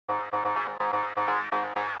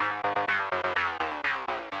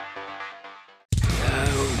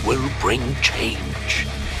will bring change.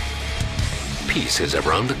 Peace is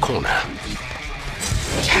around the corner.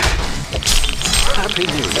 Happy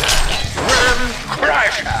New Year.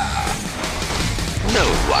 No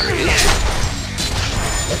worries.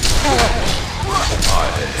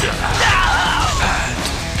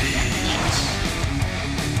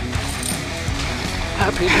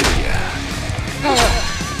 Happy New Year.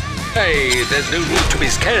 Hey, there's no need to be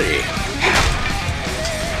scary.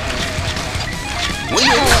 Will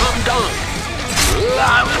you calm down?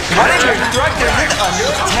 What is your structure is under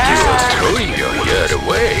attack? You are throwing your yard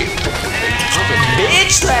away.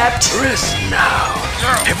 Bitch slapped! Rest now.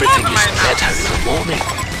 Everything is better in the morning.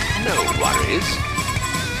 No worries.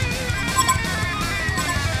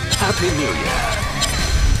 Happy New Year.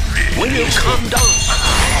 Will you calm down?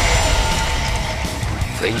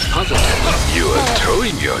 Think positive. You are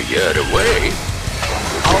throwing your yard away.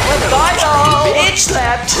 Over the bottle! Bitch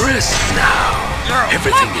slapped! Rest now.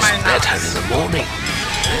 Everything is better in the morning.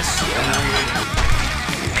 Yes,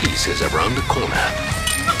 peace is around the corner.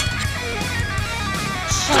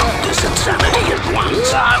 Stop this insanity at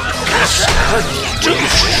once.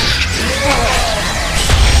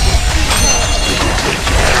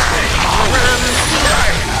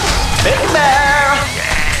 Big Bear!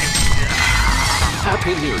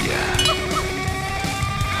 Happy New Year.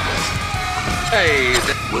 Hey,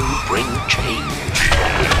 that will bring change.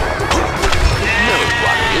 No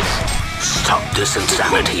worries. Stop this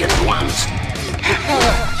insanity at once.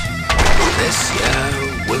 This year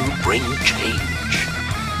will bring change.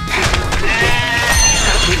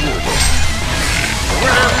 Happy New Year.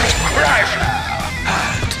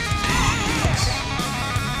 And peace.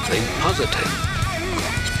 Think positive.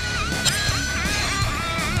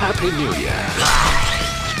 Happy New Year.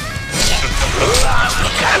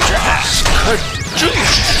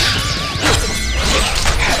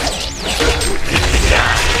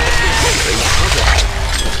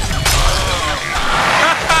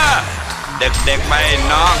 Đực đẹp bay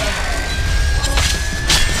non.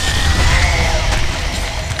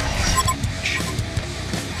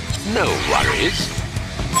 No worries.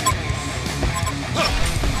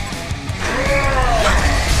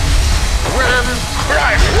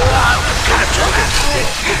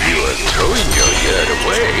 You are throwing your yard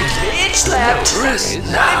away. Bitch slapped! Rest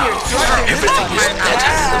now. Everything is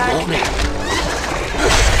better in the morning.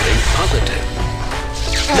 Think positive.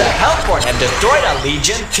 The Hellborn have destroyed a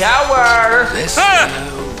Legion tower! This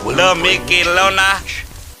will เริ่มมีกลิ่นแล้วนะ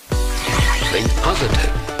think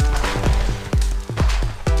positive.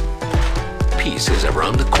 Peace is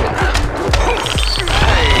around the corner.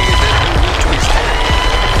 Hey, there's no need to be scared.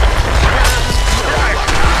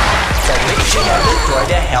 The Legion have destroyed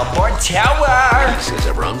the Hellborn tower! Peace is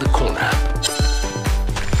around the corner.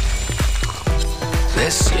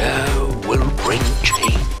 This year will bring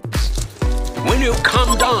change. Will you calm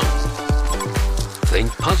down? Think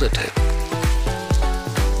positive.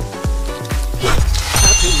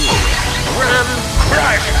 Happy New Year.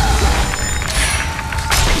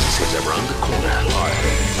 Peace is around the corner.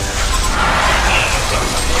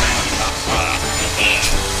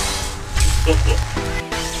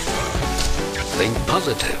 Think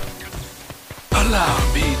positive. Allow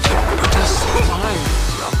me to put a smile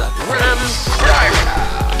on that face.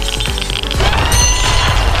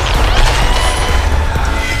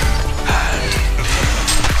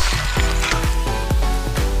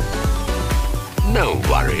 No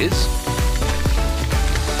worries.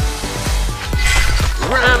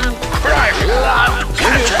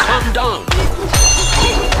 Will you calm down?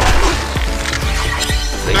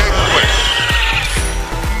 Think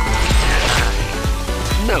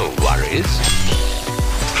no worries.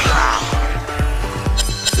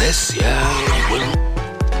 This year will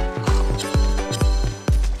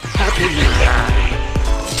Happy New Year.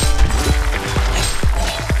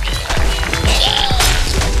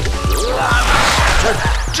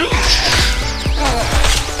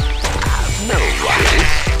 No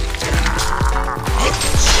worries.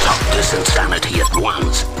 Stop this insanity at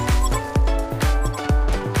once.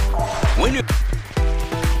 When you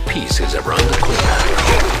peace is around the corner.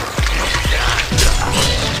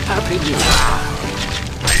 Happy New Year.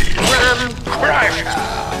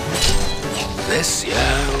 This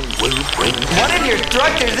year will bring One of your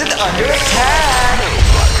structures is under attack! no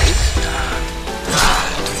worries.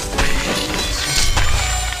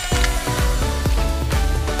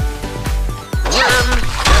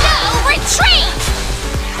 Retreat!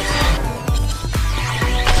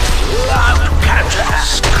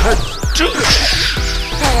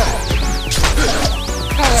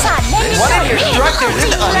 One of your structures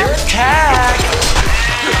is under attack!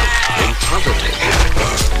 Think positive.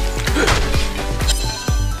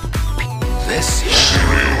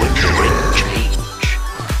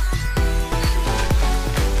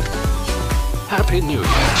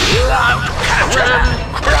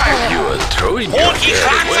 You are throwing พู your ดกี่ค gear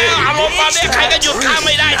รั้งแล้ว away. อารมณ์ตอนนี้ใครก็หยุดข้าไ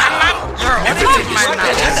ม่ได้ทั้งนั้น Everything is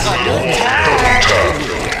better in the morning.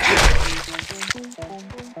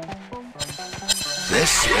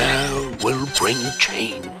 This year will bring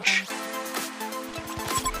change.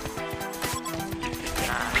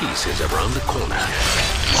 Peace is around the corner.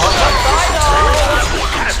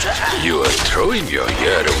 You are throwing your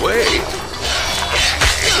year away.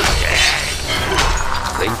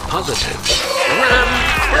 Think positive.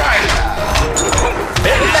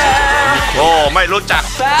 โอ้ไม่รู้จัก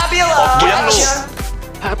Fabulous! เลี้ยงลูก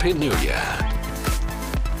Happy New Year.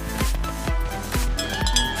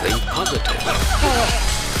 Think positive.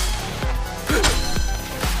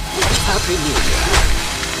 Happy New Year.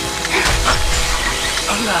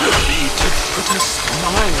 Allow me to put a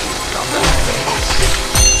smile on their face.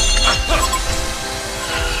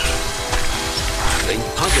 Think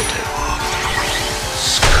positive.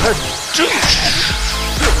 Skadoosh!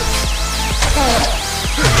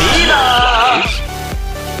 Viva!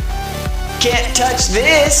 Can't touch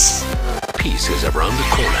this! Peace is around the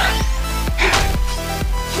corner.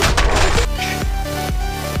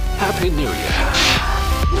 Happy New Year.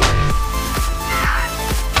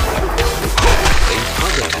 Think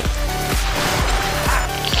positive.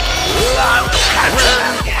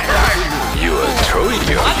 You are throwing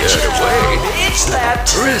your year away. Bitch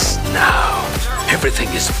slapped! Rest now. Everything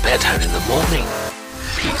is better in the morning.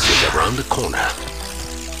 Peace is around the corner.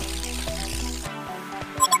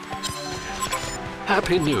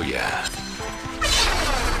 Happy New Year.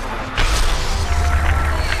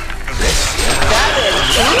 This year.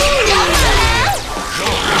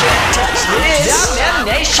 Can't touch this!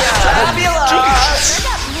 Damnation! Fabulous!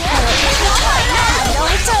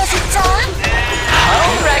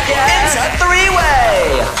 Home record! It's a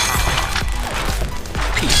three-way!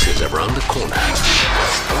 Peace is around the corner.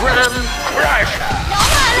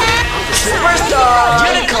 Superstar!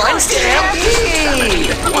 Unicorn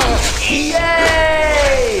Stampede!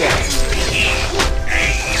 Yay!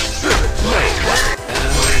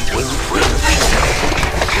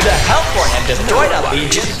 The Hellborn have destroyed a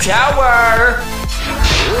Legion tower!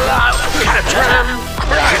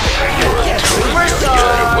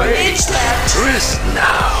 Superstar! Bitch slapped! Rest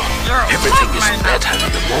now. Everything is better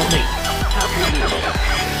in the morning.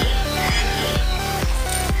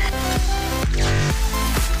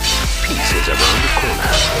 Peace is around the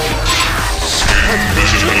corner.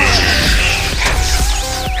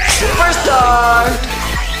 Superstar!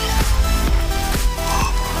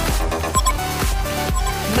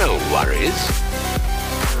 No worries.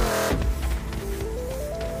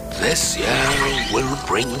 This year will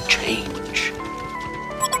bring change.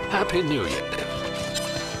 Happy New Year.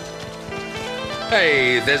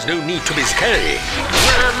 Hey, there's no need to be scary.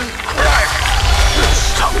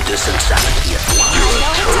 Stop this insanity at once. You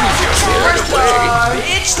are throwing your hair away. Superstar!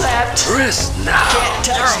 Bitch slapped! Rest now. Can't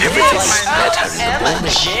touch Everything this! is better in the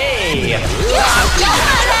morning. MJ!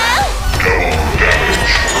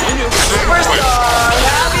 Superstar!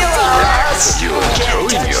 Fabulous! You are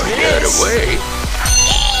throwing your hair away.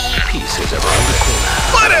 Peace is around the corner.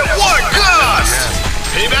 But at what cost?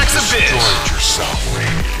 Payback's a bitch. Yourself.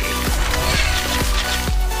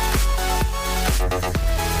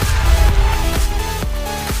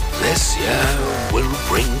 This year will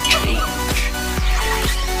bring change.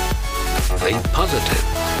 Think positive.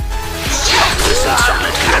 Stop this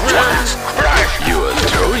insanity at once. You are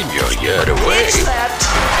throwing your year away. Bitch slapped!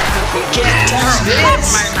 Can't touch this!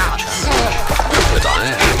 But I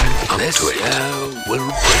am. This year will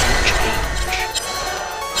bring change.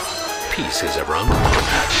 Peace is around the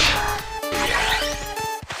corner.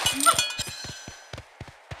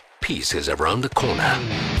 Peace is around the corner.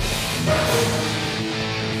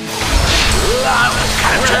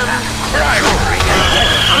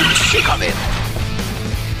 I'm sick of it.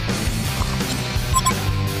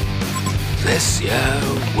 This year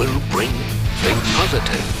will bring think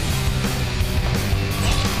positive.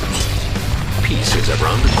 Peace is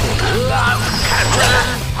around the corner.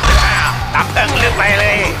 ตับตึงลึกไปเล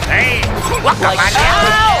ยเฮ้ยวักกลับมาเนี่ย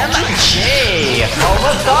MJ!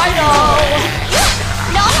 Avocado!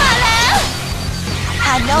 น้องมาแล้วห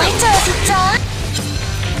าน้องให้เจอสิจ๊ะ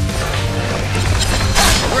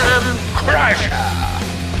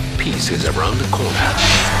Peace is around the corner.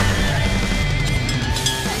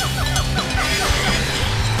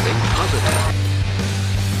 Think positive.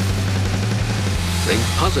 Think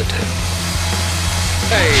positive.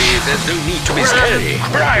 Hey, there's no need to be scary.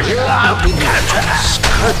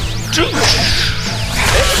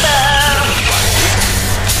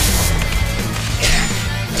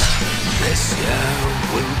 This year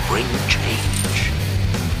will bring change.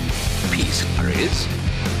 Peace is.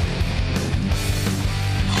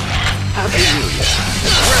 Happy New Year.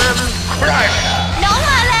 น้อง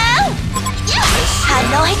มาแล้ว หา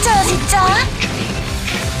น้องให้เจอสิจ๊ะ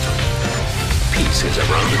Peace is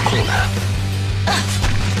around the corner.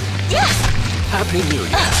 Happy New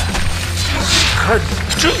Year.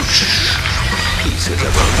 Kadoosh! Peace is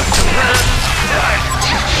around the corner.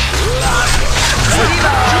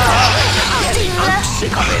 จริงละ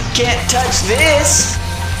Sick of it. Can't touch this.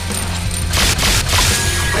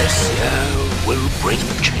 This year will bring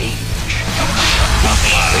change.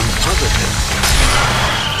 Think positive.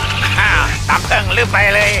 ตามเพิ่งลืมไป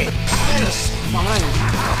เลย Mind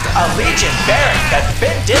of the A Legion barrack that's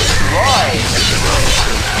been destroyed.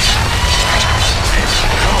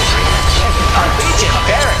 A Legion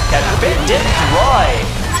barrack that's been destroyed.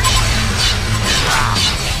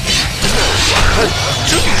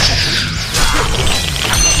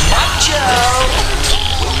 Macho.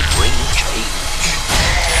 will bring change.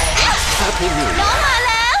 Happy New น้อง Year. มาแ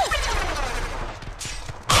ล้ว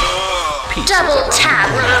Peace is Double around tap.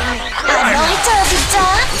 the corner. หาน้องให้เจอสิจ๊ะ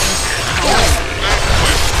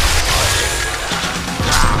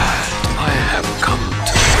I have come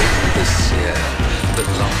to bring this year the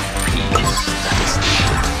love peace that is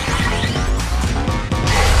needed.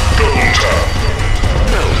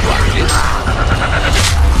 No worries.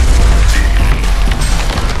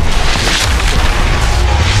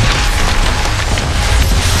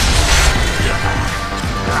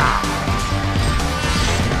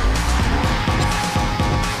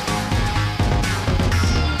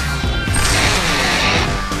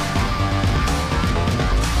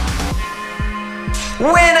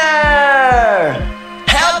 Winner!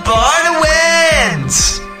 HoN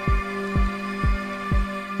wins!